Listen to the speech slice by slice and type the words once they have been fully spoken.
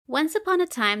Once upon a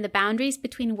time, the boundaries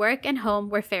between work and home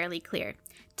were fairly clear.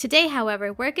 Today,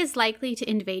 however, work is likely to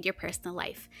invade your personal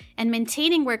life, and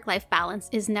maintaining work-life balance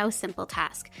is no simple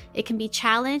task. It can be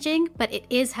challenging, but it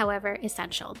is, however,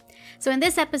 essential. So in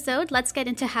this episode, let's get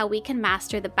into how we can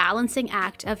master the balancing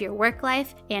act of your work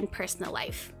life and personal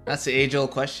life. That's the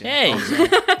age-old question.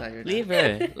 Hey, leave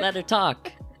her. Let her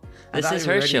talk. This is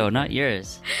her show, not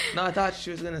yours. No, I thought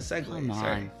she was going to segue. Come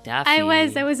Sorry. on, Daffy. I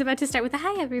was about to start with a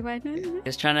hi, everyone.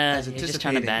 He's just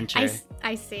trying to banter.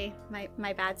 I see.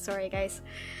 My bad. Sorry, guys.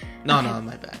 No,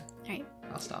 my bad. All right.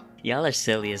 I'll stop. Y'all are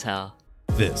silly as hell.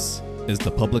 This is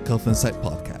the Public Health Insight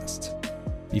Podcast.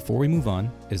 Before we move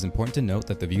on, it is important to note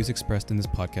that the views expressed in this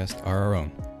podcast are our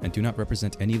own and do not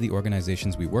represent any of the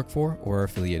organizations we work for or are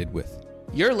affiliated with.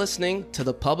 You're listening to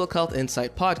the Public Health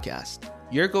Insight Podcast,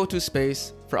 your go-to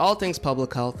space for all things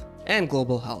public health and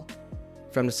global health,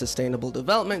 from the Sustainable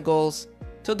Development Goals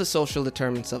to the social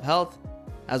determinants of health,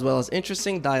 as well as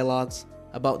interesting dialogues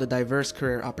about the diverse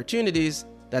career opportunities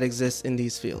that exist in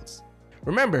these fields.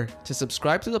 Remember to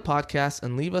subscribe to the podcast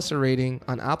and leave us a rating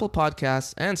on Apple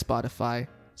Podcasts and Spotify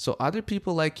so other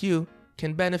people like you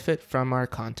can benefit from our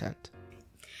content.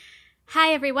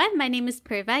 Hi, everyone. My name is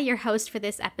Purva, your host for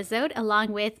this episode,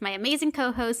 along with my amazing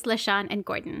co-hosts, LaShawn and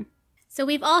Gordon. So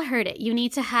we've all heard it. You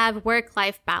need to have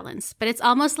work-life balance, but it's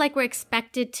almost like we're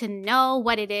expected to know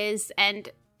what it is. And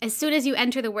as soon as you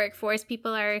enter the workforce,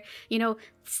 people are,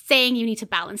 saying you need to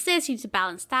balance this, you need to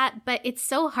balance that. But it's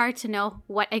so hard to know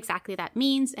what exactly that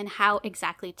means and how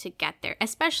exactly to get there,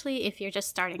 especially if you're just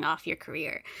starting off your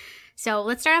career. So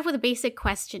let's start off with a basic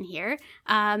question here.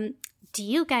 Do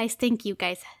you guys think you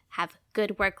guys have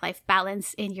good work-life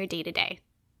balance in your day-to-day?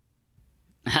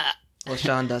 Well,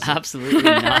 Sean doesn't. Absolutely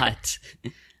not.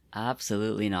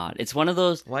 Absolutely not. It's one of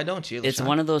those. Why don't you? It's Sean?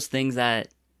 one of those things that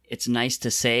it's nice to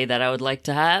say that I would like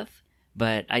to have,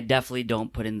 but I definitely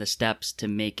don't put in the steps to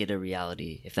make it a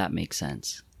reality, if that makes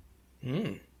sense.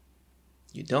 You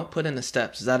don't put in the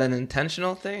steps. Is that an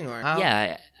intentional thing or how?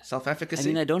 Yeah. Self-efficacy?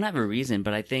 I mean, I don't have a reason,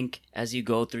 but I think as you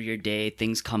go through your day,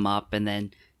 things come up and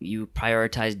then you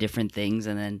prioritize different things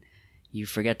and then you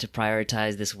forget to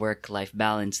prioritize this work-life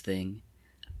balance thing.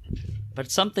 But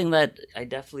it's something that I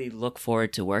definitely look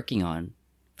forward to working on,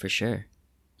 for sure.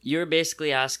 You're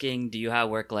basically asking, do you have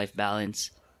work-life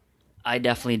balance? I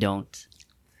definitely don't.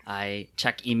 I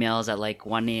check emails at like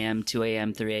 1 a.m., 2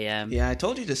 a.m., 3 a.m. Yeah, I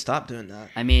told you to stop doing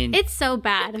that. I mean... It's so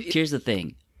bad. Here's the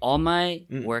thing. All my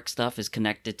work stuff is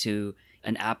connected to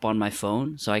an app on my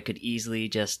phone, so I could easily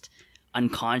just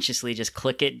unconsciously just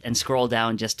click it and scroll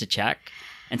down just to check.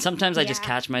 And sometimes I just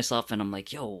catch myself and I'm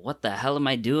like, yo, what the hell am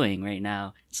I doing right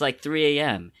now? It's like 3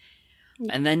 a.m.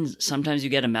 And then sometimes you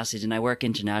get a message, and I work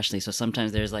internationally, so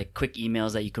sometimes there's like quick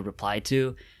emails that you could reply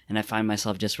to, and I find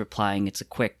myself just replying. It's a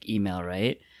quick email,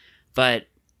 right? But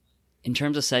in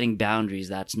terms of setting boundaries,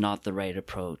 that's not the right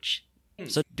approach.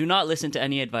 So do not listen to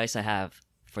any advice I have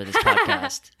for this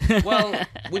podcast. Well,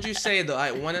 would you say, though,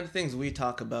 one of the things we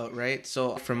talk about, right?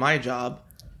 So for my job,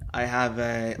 I have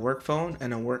a work phone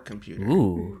and a work computer.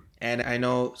 Ooh. And I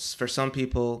know for some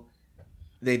people,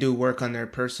 they do work on their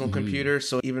personal computer.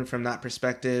 So even from that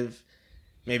perspective,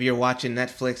 maybe you're watching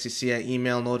Netflix, you see an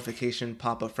email notification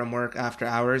pop up from work after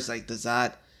hours. Like, does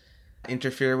that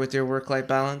interfere with your work-life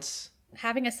balance?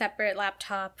 Having a separate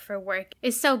laptop for work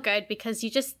is so good because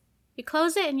you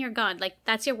close it and you're gone. Like,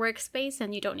 that's your workspace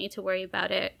and you don't need to worry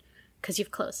about it because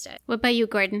you've closed it. What about you,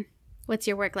 Gordon? What's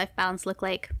your work-life balance look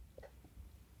like?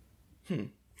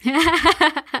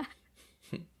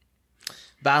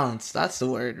 Balance, that's the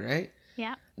word, right?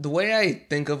 Yeah. The way I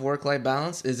think of work-life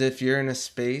balance is if you're in a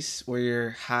space where you're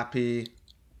happy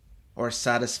or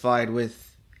satisfied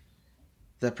with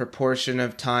the proportion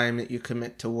of time that you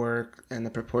commit to work and the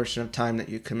proportion of time that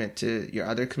you commit to your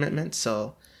other commitments.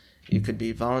 So you could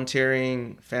be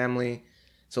volunteering, family.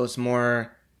 So it's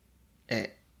more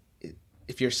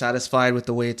if you're satisfied with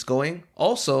the way it's going.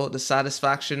 Also, the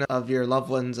satisfaction of your loved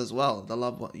ones as well.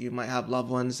 You might have loved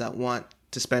ones that want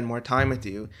to spend more time with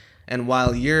you. And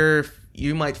while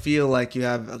you might feel like you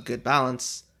have a good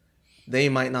balance, they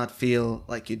might not feel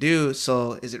like you do.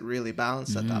 So is it really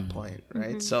balanced at that point,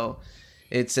 right? Mm-hmm. So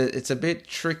it's a bit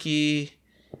tricky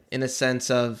in a sense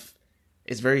of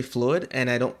it's very fluid, and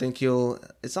I don't think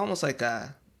it's almost like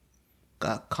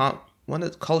one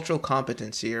of the cultural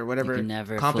competency or whatever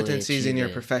competencies in your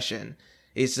profession.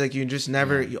 It's like you just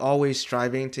never, you're always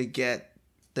striving to get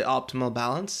the optimal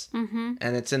balance,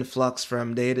 and it's in flux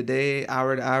from day to day,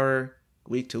 hour to hour,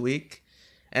 week to week.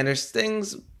 And there's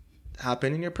things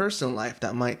happen in your personal life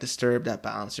that might disturb that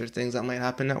balance. There's things that might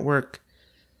happen at work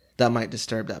that might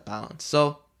disturb that balance.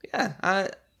 So yeah,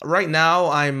 right now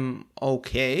I'm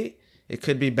okay. It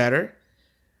could be better.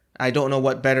 I don't know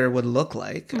what better would look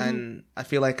like. Mm-hmm. And I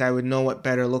feel like I would know what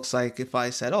better looks like if I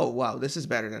said, oh, wow, this is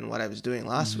better than what I was doing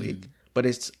last week. But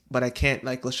I can't,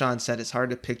 like LaShawn said, it's hard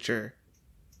to picture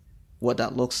what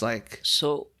that looks like.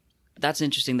 So that's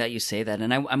interesting that you say that.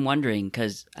 And I'm wondering,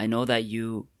 because I know that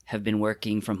you have been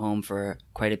working from home for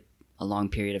quite a long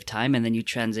period of time, and then you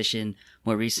transitioned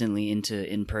more recently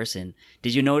into in-person.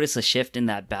 Did you notice a shift in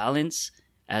that balance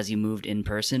as you moved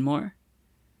in-person more?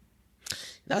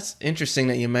 That's interesting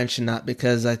that you mentioned that,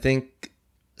 because I think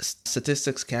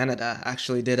Statistics Canada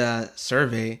actually did a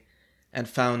survey and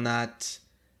found that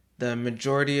the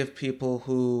majority of people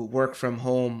who work from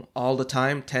home all the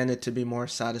time tended to be more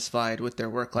satisfied with their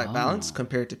work-life balance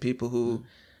compared to people who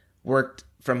worked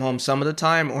from home some of the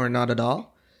time or not at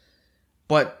all.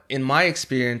 But in my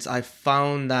experience, I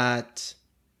found that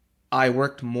I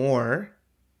worked more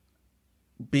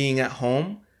being at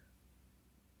home,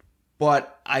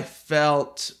 but I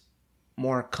felt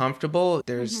more comfortable.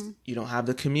 You don't have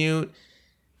the commute.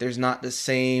 There's not the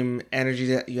same energy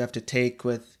that you have to take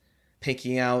with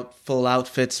picking out full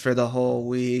outfits for the whole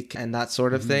week and that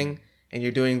sort of thing. And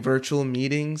you're doing virtual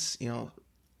meetings. You know,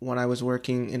 when I was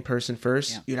working in person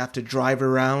first, you'd have to drive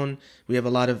around. We have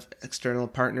a lot of external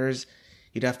partners.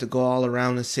 You'd have to go all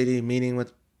around the city meeting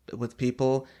with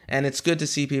people. And it's good to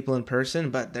see people in person,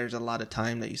 but there's a lot of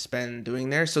time that you spend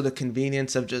doing there. So the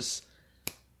convenience of just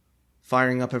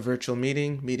firing up a virtual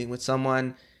meeting with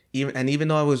someone, even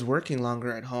though I was working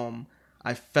longer at home,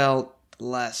 I felt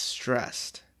less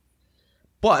stressed.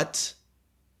 But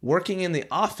working in the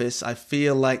office, I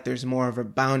feel like there's more of a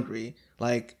boundary.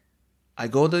 Like, I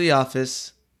go to the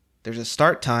office, there's a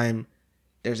start time,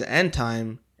 there's an end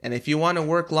time, and if you want to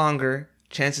work longer,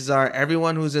 chances are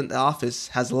everyone who's in the office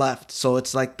has left. So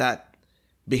it's like that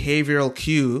behavioral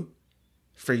cue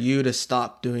for you to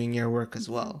stop doing your work as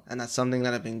well. And that's something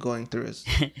that I've been going through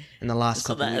in the last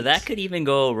couple of weeks. That could even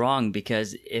go wrong,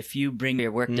 because if you bring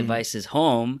your work devices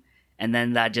home, and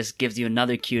then that just gives you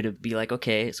another cue to be like,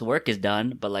 okay, so work is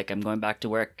done, but like I'm going back to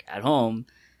work at home.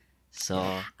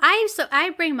 So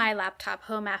I bring my laptop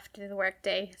home after the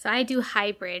workday. So I do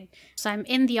hybrid. So I'm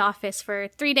in the office for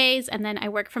 3 days, and then I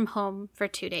work from home for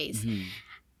 2 days.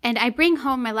 And I bring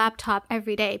home my laptop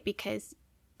every day because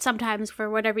sometimes, for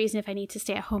whatever reason, if I need to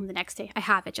stay at home the next day, I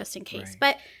have it just in case. Right.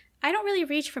 But I don't really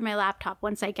reach for my laptop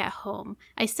once I get home.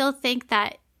 I still think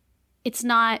that it's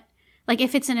not, like,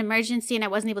 if it's an emergency and I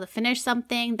wasn't able to finish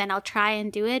something, then I'll try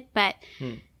and do it. But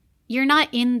you're not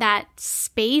in that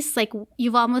space. Like,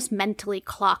 you've almost mentally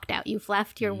clocked out. You've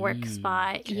left your work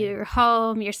spot. Okay. You're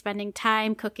home. You're spending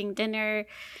time cooking dinner,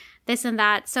 this and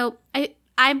that. So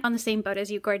I'm on the same boat as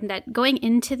you, Gordon, that going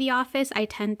into the office, I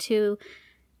tend to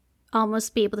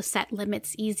almost be able to set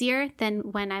limits easier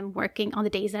than when I'm working on the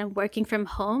days that I'm working from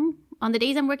home. On the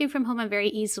days I'm working from home, I'm very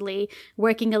easily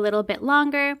working a little bit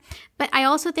longer. But I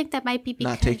also think that might be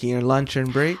because... Not taking your lunch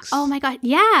and breaks? Oh my God.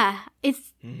 Yeah.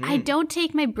 I don't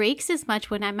take my breaks as much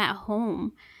when I'm at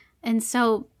home. And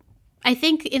so I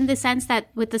think in the sense that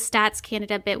with the Stats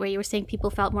Canada bit where you were saying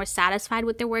people felt more satisfied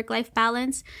with their work-life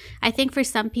balance, I think for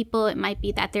some people it might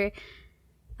be that they're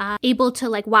able to,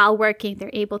 like, while working, they're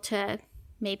able to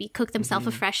maybe cook themselves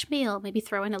a fresh meal, maybe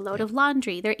throw in a load of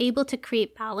laundry. They're able to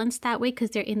create balance that way because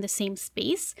they're in the same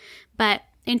space. But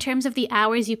in terms of the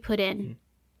hours you put in,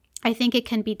 I think it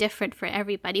can be different for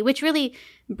everybody, which really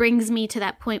brings me to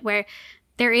that point where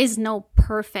there is no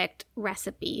perfect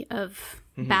recipe of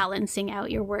balancing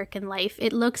out your work and life.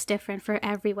 It looks different for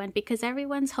everyone because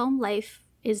everyone's home life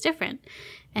is different.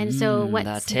 And so what's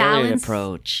that tailored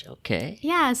approach. Okay.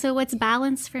 Yeah, so what's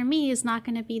balance for me is not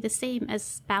going to be the same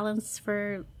as balance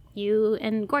for you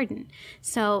and Gordon.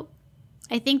 So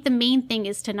I think the main thing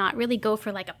is to not really go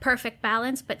for like a perfect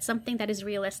balance, but something that is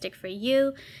realistic for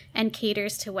you and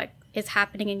caters to what is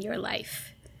happening in your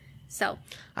life. So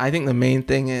I think the main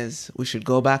thing is we should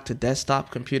go back to desktop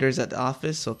computers at the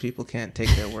office so people can't take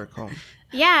their work home.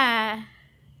 Yeah.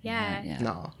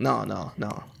 No.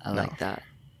 I like that.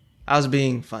 I was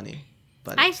being funny,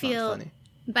 but I it's feel, not funny.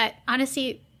 But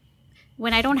honestly,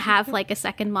 when I don't have like a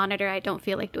second monitor, I don't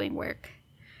feel like doing work.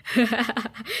 Fair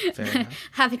enough.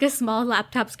 Having a small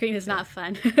laptop screen is not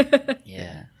fun.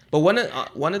 Yeah. But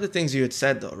one of the things you had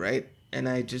said though, right? And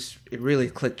it really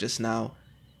clicked just now.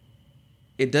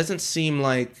 It doesn't seem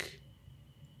like,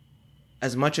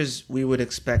 as much as we would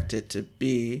expect it to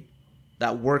be,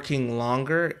 that working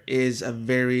longer is a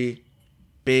very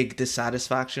big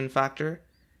dissatisfaction factor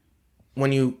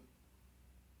when you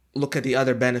look at the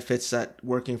other benefits that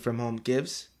working from home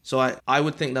gives. So I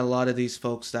would think that a lot of these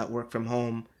folks that work from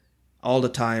home all the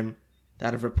time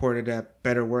that have reported a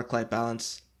better work-life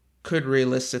balance could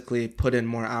realistically put in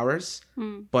more hours,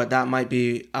 but that might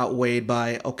be outweighed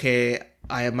by, okay,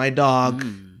 I have my dog,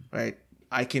 right?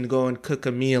 I can go and cook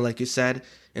a meal, like you said,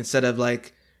 instead of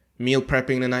like meal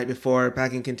prepping the night before,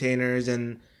 packing containers,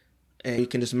 and you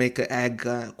can just make an egg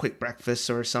quick breakfast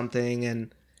or something,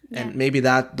 and maybe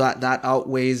that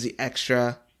outweighs the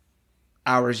extra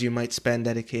hours you might spend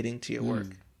dedicating to your work.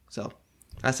 So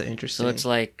that's an interesting. So it's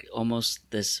like almost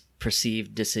this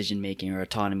perceived decision making or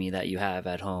autonomy that you have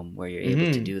at home, where you're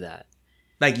able to do that.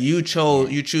 Like you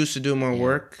choose to do more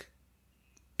work,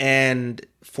 and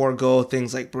forego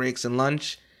things like breaks and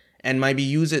lunch, and maybe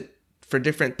use it for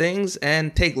different things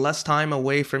and take less time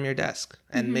away from your desk.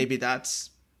 And maybe that's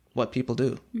what people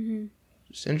do.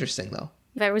 It's interesting though.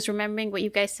 I was remembering what you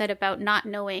guys said about not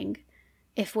knowing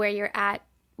if where you're at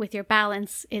with your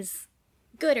balance is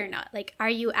good or not. Like, are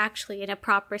you actually in a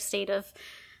proper state of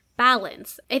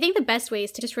balance? I think the best way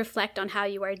is to just reflect on how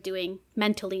you are doing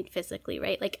mentally and physically,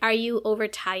 right? Like, are you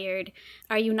overtired?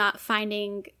 Are you not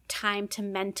finding time to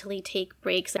mentally take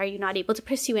breaks? Are you not able to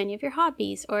pursue any of your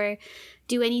hobbies or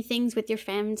do any things with your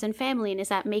friends and family? And is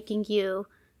that making you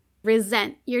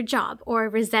resent your job or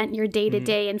resent your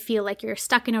day-to-day and feel like you're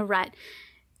stuck in a rut?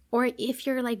 Or if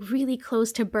you're like really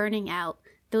close to burning out,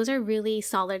 those are really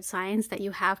solid signs that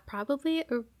you have probably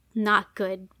a not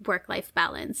good work-life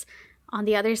balance. On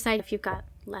the other side, if you've got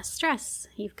less stress,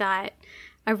 you've got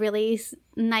a really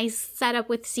nice setup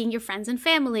with seeing your friends and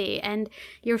family, and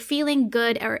you're feeling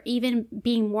good or even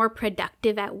being more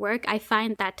productive at work, I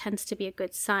find that tends to be a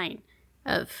good sign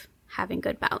of having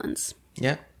good balance.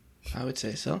 Yeah, I would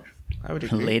say so. I would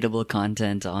agree. Relatable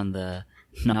content on the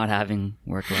not having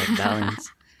work-life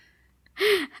balance.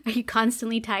 Are you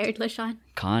constantly tired, LaShawn?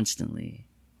 Constantly.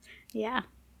 Yeah.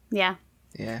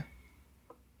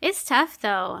 It's tough,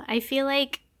 though. I feel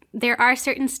like there are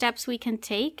certain steps we can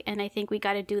take, and I think we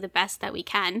got to do the best that we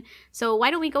can. So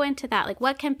why don't we go into that? Like,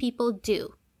 what can people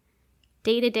do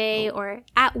day to day or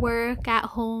at work, at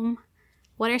home?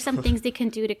 What are some things they can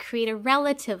do to create a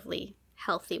relatively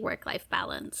healthy work-life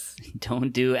balance?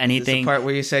 Don't do anything. Is this the part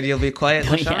where you said you'll be quiet,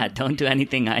 LaShawn? Don't do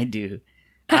anything I do.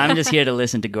 I'm just here to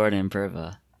listen to Gordon and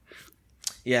Purva.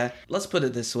 Yeah, let's put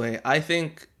it this way. I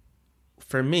think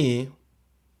for me,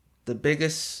 the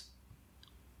biggest,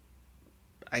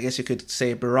 I guess you could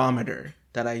say, barometer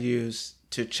that I use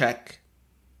to check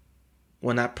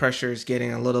when that pressure is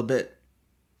getting a little bit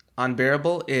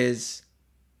unbearable is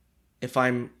if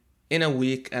I'm in a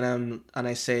week and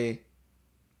I say,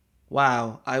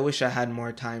 wow, I wish I had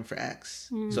more time for X.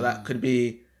 So that could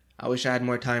be, I wish I had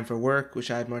more time for work,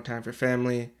 wish I had more time for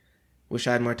family, wish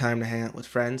I had more time to hang out with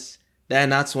friends. Then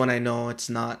that's when I know it's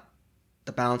not,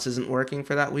 the balance isn't working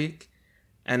for that week.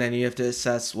 And then you have to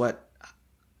assess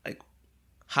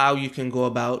how you can go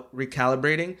about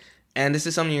recalibrating. And this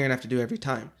is something you're going to have to do every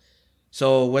time.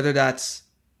 So whether that's,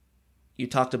 you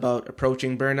talked about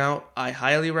approaching burnout, I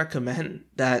highly recommend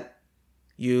that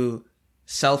you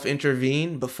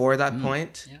self-intervene before that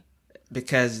point,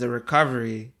 because the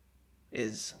recovery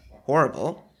is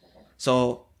horrible.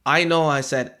 So I know I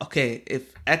said, okay,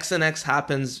 if X and X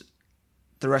happens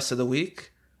the rest of the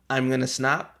week, I'm going to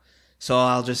snap. So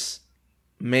I'll just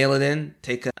mail it in,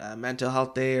 take a mental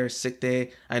health day or sick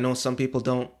day. I know some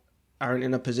people aren't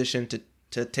in a position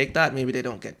to take that. Maybe they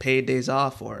don't get paid days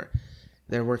off, or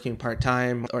they're working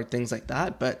part-time or things like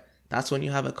that. But that's when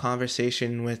you have a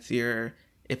conversation with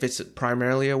if it's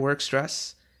primarily a work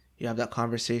stress, you have that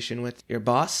conversation with your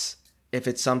boss. If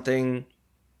it's something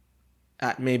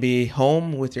at maybe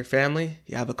home with your family,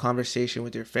 you have a conversation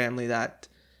with your family that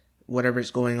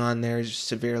whatever's going on there is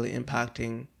severely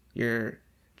impacting your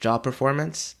job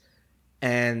performance.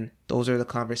 And those are the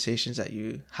conversations that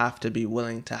you have to be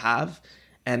willing to have.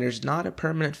 And there's not a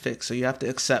permanent fix. So you have to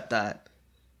accept that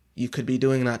you could be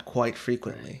doing that quite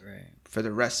frequently for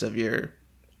the rest of your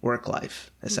work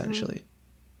life, essentially.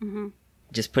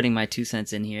 Just putting my 2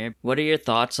 cents in here. What are your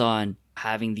thoughts on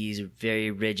having these very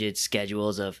rigid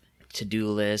schedules of to-do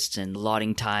lists and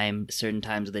allotting time, certain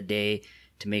times of the day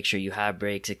to make sure you have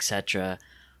breaks, etc.?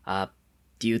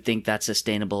 Do you think that's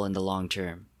sustainable in the long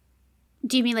term?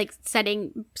 Do you mean like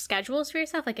setting schedules for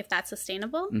yourself? Like if that's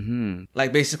sustainable?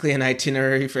 Like basically an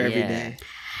itinerary for every day.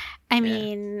 I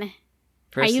mean,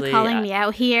 personally, are you calling me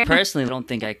out here? Personally, I don't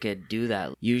think I could do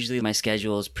that. Usually my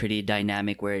schedule is pretty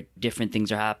dynamic where different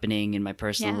things are happening in my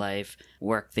personal life.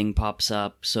 Work thing pops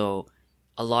up. So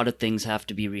a lot of things have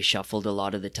to be reshuffled a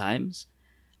lot of the times.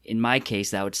 In my case,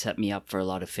 that would set me up for a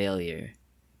lot of failure.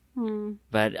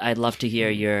 But I'd love to hear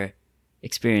your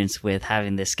experience with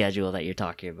having this schedule that you're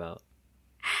talking about.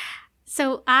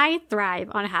 So I thrive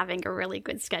on having a really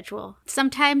good schedule.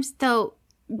 Sometimes, though,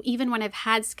 even when I've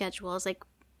had schedules, like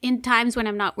in times when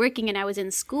I'm not working and I was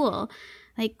in school,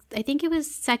 like I think it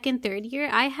was second, third year,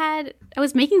 I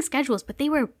was making schedules, but they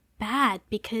were bad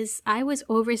because I was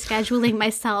overscheduling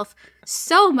myself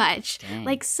so much. Dang.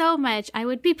 Like so much. I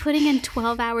would be putting in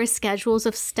 12-hour schedules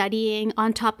of studying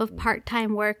on top of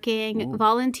part-time working,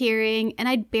 volunteering, and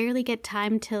I'd barely get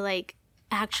time to like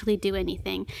actually do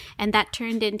anything. And that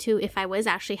turned into, if I was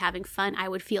actually having fun, I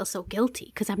would feel so guilty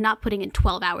because I'm not putting in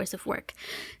 12 hours of work.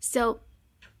 So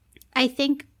I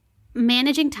think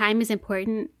managing time is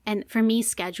important, and for me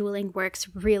scheduling works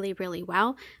really, really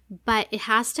well, but it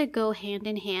has to go hand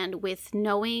in hand with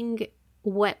knowing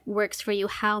what works for you.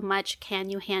 How much can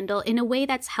you handle in a way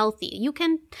that's healthy?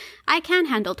 I can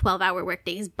handle 12-hour work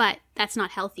days, but that's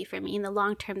not healthy for me in the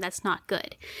long term. That's not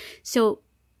good. So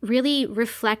really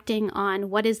reflecting on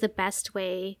what is the best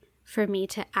way for me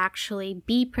to actually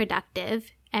be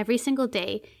productive every single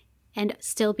day and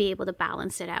still be able to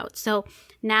balance it out. So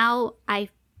now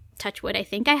touch wood, I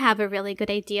think I have a really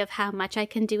good idea of how much I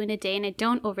can do in a day, and I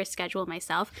don't overschedule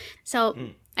myself. So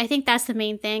I think that's the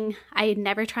main thing. I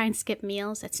never try and skip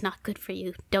meals. It's not good for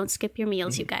you. Don't skip your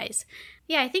meals, you guys.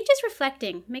 Yeah, I think just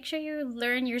reflecting. Make sure you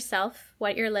learn yourself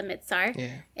what your limits are,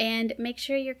 and make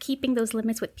sure you're keeping those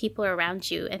limits with people around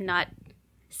you and not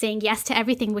saying yes to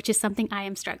everything, which is something I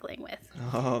am struggling with.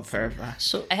 Oh, perfect.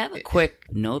 So I have a quick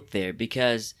note there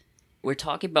because we're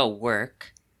talking about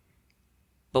work,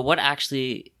 but what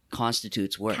actually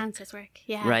constitutes work? Counts as work,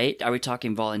 yeah. Right? Are we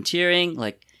talking volunteering?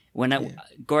 Like when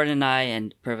Gordon and I,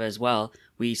 and Purva as well,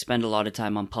 we spend a lot of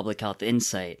time on Public Health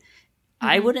Insight.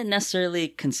 I wouldn't necessarily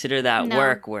consider that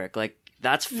work. Like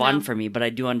that's fun for me, but I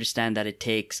do understand that it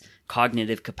takes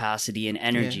cognitive capacity and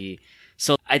energy. Yeah.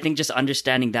 So I think just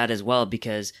understanding that as well,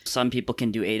 because some people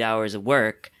can do 8 hours of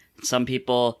work. Some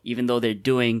people, even though they're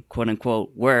doing quote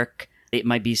unquote work, it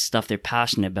might be stuff they're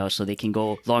passionate about, so they can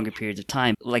go longer periods of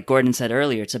time. Like Gordon said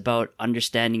earlier, it's about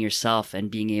understanding yourself and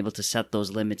being able to set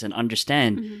those limits and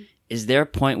understand, is there a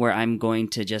point where I'm going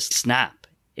to just snap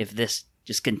if this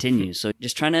just continues? So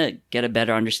just trying to get a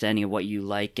better understanding of what you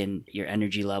like and your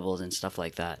energy levels and stuff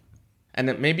like that. And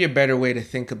it may be a better way to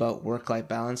think about work-life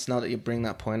balance, now that you bring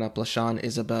that point up, LaShawn,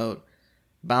 is about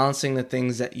balancing the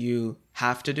things that you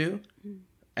have to do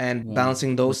and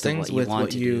balancing those things with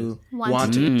what you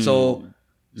want to do.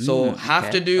 So have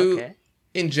to do,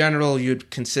 in general,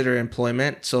 you'd consider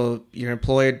employment. So you're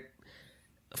employed.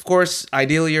 Of course,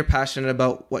 ideally, you're passionate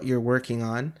about what you're working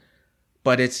on,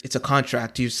 but it's a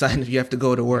contract. You sign, you have to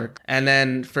go to work. And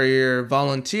then for your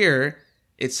volunteer,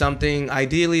 it's something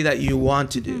ideally that you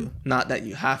want to do, not that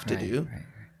you have to do. Right.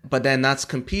 But then that's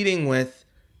competing with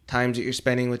times that you're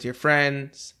spending with your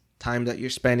friends, time that you're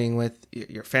spending with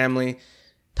your family,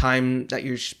 time that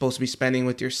you're supposed to be spending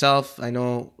with yourself. I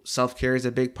know self-care is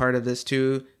a big part of this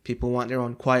too. People want their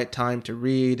own quiet time to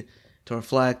read, to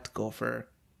reflect, go for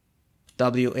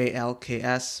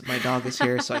WALKS. My dog is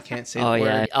here, so I can't say the word. Oh,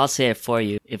 yeah. I'll say it for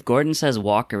you. If Gordon says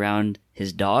walk around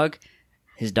his dog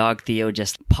Theo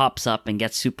just pops up and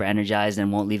gets super energized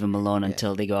and won't leave him alone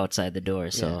until they go outside the door.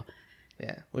 So,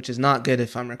 yeah, which is not good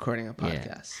if I'm recording a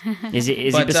podcast. Yeah. Is he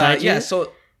beside you? Yeah,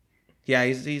 so... Yeah,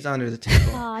 he's under the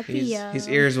table. Aw, Theo. His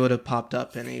ears would have popped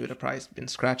up and he would have probably been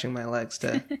scratching my legs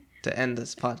to end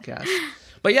this podcast.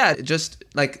 But yeah, just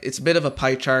like it's a bit of a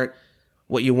pie chart,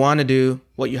 what you want to do,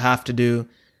 what you have to do,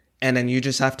 and then you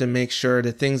just have to make sure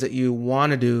the things that you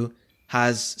want to do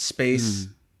has space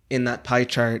in that pie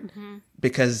chart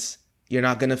because you're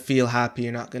not going to feel happy.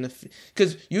 You're not going to...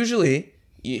 Because usually,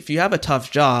 if you have a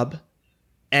tough job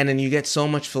and then you get so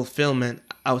much fulfillment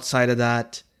outside of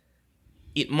that,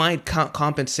 it might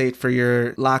compensate for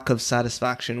your lack of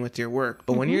satisfaction with your work.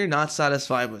 But when you're not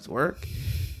satisfied with work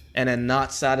and then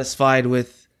not satisfied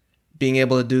with being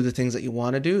able to do the things that you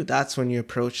want to do, that's when you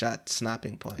approach that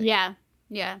snapping point. Yeah.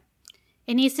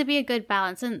 It needs to be a good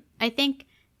balance. And I think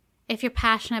if you're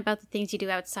passionate about the things you do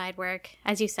outside work,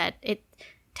 as you said, it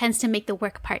tends to make the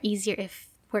work part easier if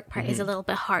work part is a little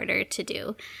bit harder to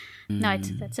do. No,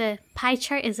 that's a pie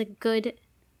chart is a good,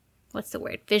 what's the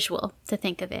word, visual to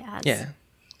think of it as. Yeah.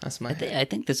 That's my I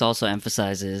think this also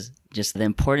emphasizes just the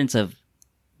importance of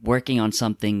working on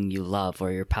something you love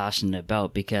or you're passionate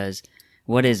about, because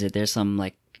what is it? There's some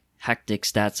like hectic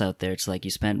stats out there. It's like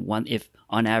you spend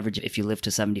on average, if you live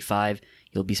to 75,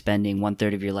 you'll be spending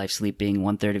 1/3 of your life sleeping,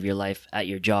 1/3 of your life at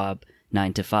your job,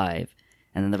 9 to 5.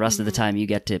 And then the rest of the time you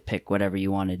get to pick whatever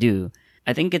you want to do.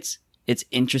 I think it's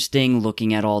interesting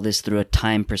looking at all this through a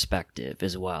time perspective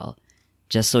as well.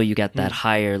 Just so you get that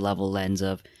higher level lens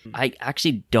of, I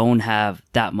actually don't have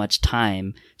that much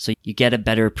time. So you get a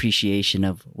better appreciation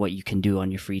of what you can do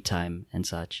on your free time and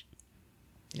such.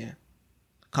 Yeah.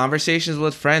 Conversations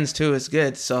with friends too is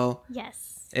good. So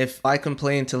yes. If I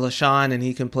complain to LaShawn and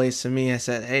he complains to me, I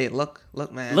said, hey, look,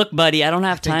 man. Look, buddy, I don't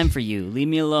have time for you. Leave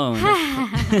me alone.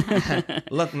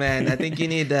 Look, man, I think you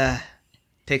need to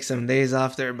take some days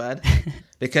off there, bud.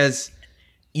 Because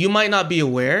you might not be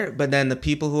aware, but then the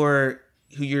people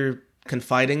who you're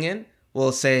confiding in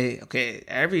will say, okay,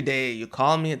 every day you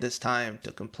call me at this time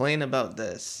to complain about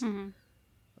this. Mm-hmm.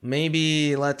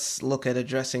 Maybe let's look at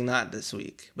addressing that this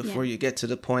week before you get to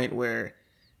the point where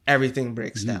everything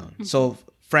breaks down. Mm-hmm. So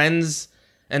friends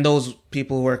and those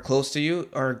people who are close to you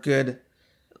are a good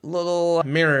little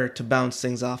mirror to bounce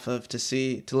things off of,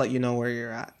 to let you know where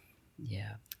you're at.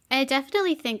 Yeah. I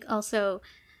definitely think also,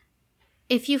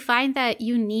 if you find that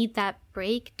you need that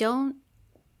break, don't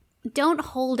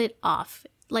hold it off.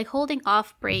 Like holding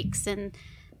off breaks and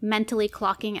mentally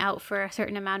clocking out for a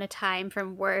certain amount of time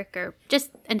from work or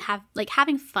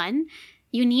having fun.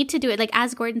 You need to do it. Like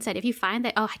as Gordon said, if you find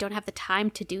that, I don't have the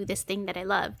time to do this thing that I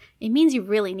love, it means you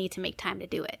really need to make time to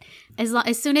do it.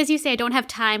 As soon as you say, I don't have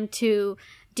time to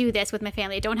do this with my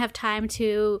family, I don't have time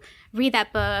to read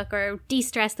that book or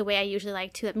de-stress the way I usually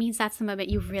like to, that means that's the moment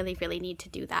you really, really need to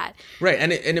do that. Right.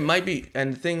 And it might be,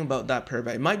 and the thing about that,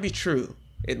 Purva, it might be true.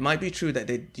 It might be true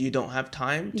that you don't have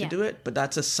time to do it, but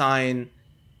that's a sign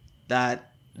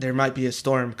that there might be a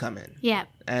storm coming. Yeah.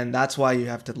 And that's why you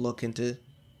have to look into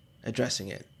addressing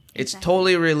it. It's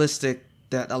totally realistic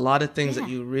that a lot of things that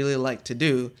you really like to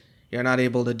do, you're not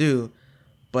able to do.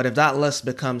 But if that list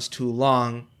becomes too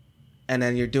long and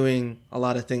then you're doing a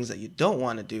lot of things that you don't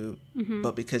want to do,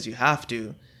 but because you have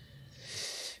to,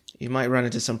 you might run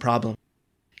into some problem.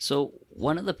 So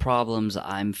one of the problems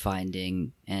I'm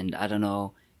finding, and I don't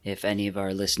know if any of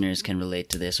our listeners can relate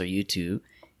to this or you too,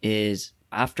 is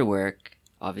after work,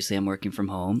 obviously I'm working from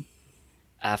home.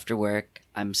 After work,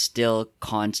 I'm still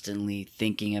constantly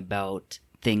thinking about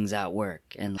things at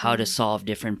work and how to solve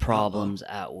different problems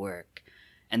at work.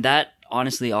 And that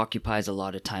honestly occupies a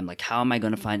lot of time. Like, how am I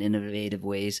going to find innovative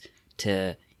ways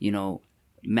to,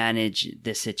 manage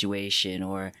this situation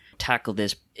or tackle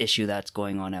this issue that's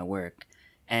going on at work?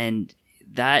 And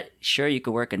that, sure, you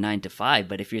could work a 9 to 5,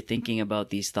 but if you're thinking about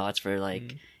these thoughts for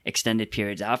extended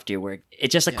periods after your work,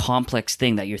 it's just a complex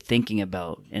thing that you're thinking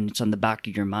about and it's on the back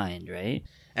of your mind, right?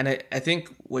 And I think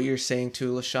what you're saying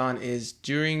too, LaShawn, is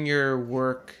during your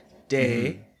work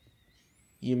day,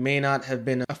 you may not have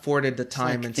been afforded the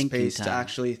time and space to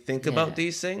actually think about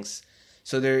these things.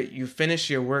 So you finish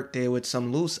your work day with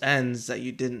some loose ends that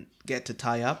you didn't get to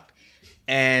tie up.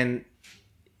 And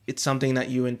it's something that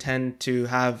you intend to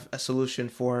have a solution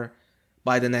for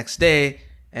by the next day.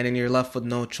 And then you're left with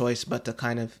no choice but to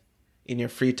kind of, in your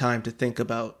free time, to think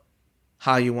about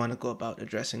how you want to go about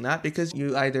addressing that, because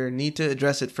you either need to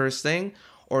address it first thing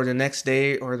or the next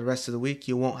day or the rest of the week,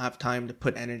 you won't have time to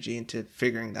put energy into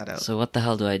figuring that out. So what the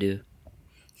hell do I do?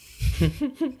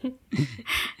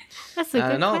 That's a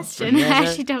good question. I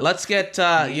actually don't. Let's get,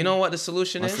 you know what the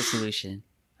solution is? What's the solution?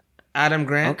 Adam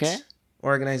Grant,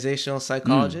 organizational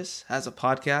psychologist, has a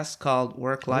podcast called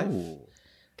Work Life. Ooh.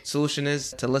 Solution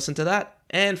is to listen to that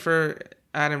and for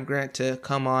Adam Grant to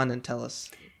come on and tell us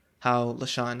how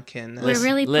LaShawn can we're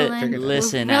really listen, we're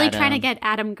really Adam, trying to get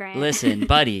Adam Grant. Listen,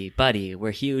 buddy,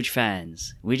 we're huge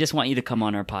fans. We just want you to come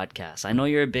on our podcast. I know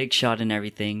you're a big shot and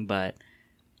everything, but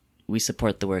we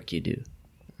support the work you do.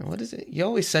 What is it? You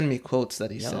always send me quotes that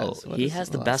he says. He has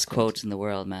the best quotes in the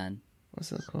world, man.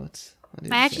 What's the quotes?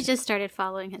 I actually just started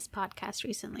following his podcast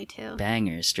recently, too.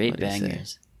 Bangers, straight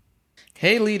bangers.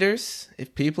 Hey, leaders,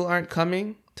 if people aren't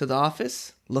coming to the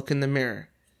office, look in the mirror.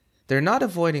 They're not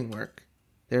avoiding work.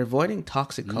 They're avoiding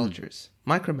toxic cultures,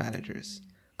 micromanagers,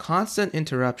 constant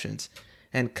interruptions,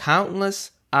 and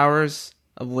countless hours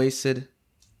of wasted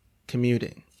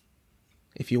commuting.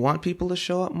 If you want people to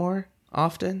show up more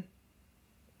often,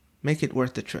 make it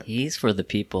worth the trip. He's for the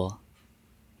people.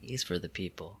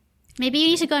 Maybe you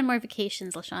need to go on more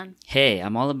vacations, LaShawn. Hey,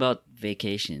 I'm all about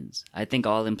vacations. I think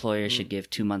all employers should give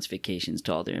 2 months vacations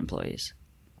to all their employees.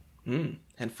 And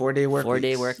 4-day work weeks.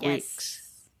 4-day work weeks.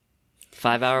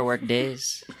 5-hour work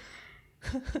days.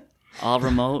 All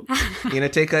remote. You gonna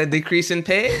take a decrease in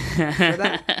pay for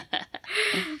that?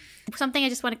 Something I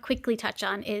just want to quickly touch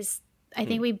on is, I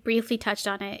think we briefly touched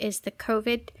on it, is the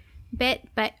COVID bit,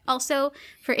 but also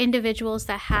for individuals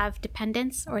that have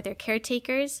dependents or their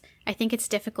caretakers, I think it's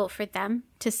difficult for them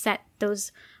to set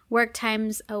those work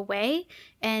times away.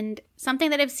 And something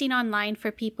that I've seen online for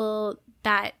people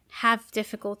that have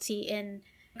difficulty in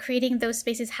creating those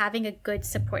spaces, having a good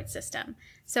support system.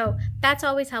 So that's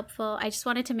always helpful. I just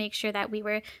wanted to make sure that we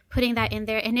were putting that in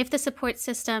there. And if the support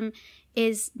system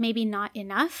is maybe not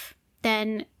enough,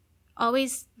 then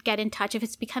always get in touch. If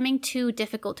it's becoming too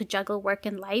difficult to juggle work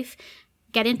and life,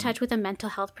 get in touch with a mental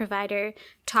health provider,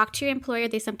 talk to your employer.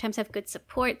 They sometimes have good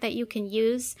support that you can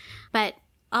use, but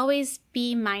always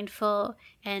be mindful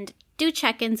and do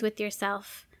check-ins with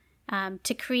yourself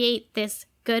to create this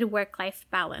good work-life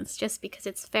balance, just because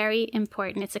it's very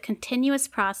important. It's a continuous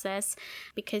process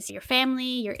because your family,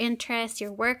 your interests,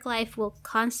 your work life will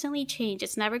constantly change.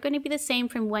 It's never going to be the same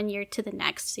from one year to the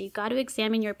next. So you got to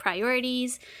examine your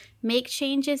priorities, make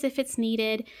changes if it's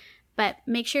needed, but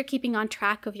make sure you're keeping on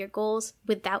track of your goals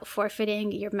without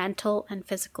forfeiting your mental and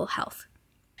physical health.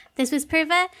 This was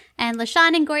Purva and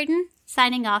LaShawn and Gordon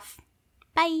signing off.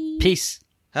 Bye. Peace.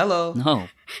 Hello. No,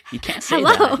 you can't say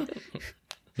Hello. that.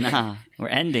 Nah, we're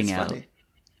ending It's out. funny.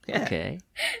 Yeah. Okay.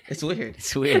 It's weird.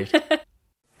 It's weird.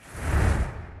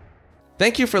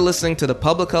 Thank you for listening to the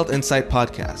Public Health Insight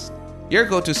Podcast, your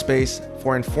go-to space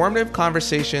for informative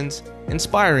conversations,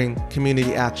 inspiring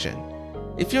community action.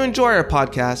 If you enjoy our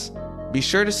podcast, be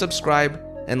sure to subscribe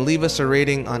and leave us a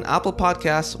rating on Apple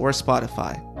Podcasts or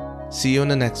Spotify. See you in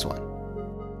the next one.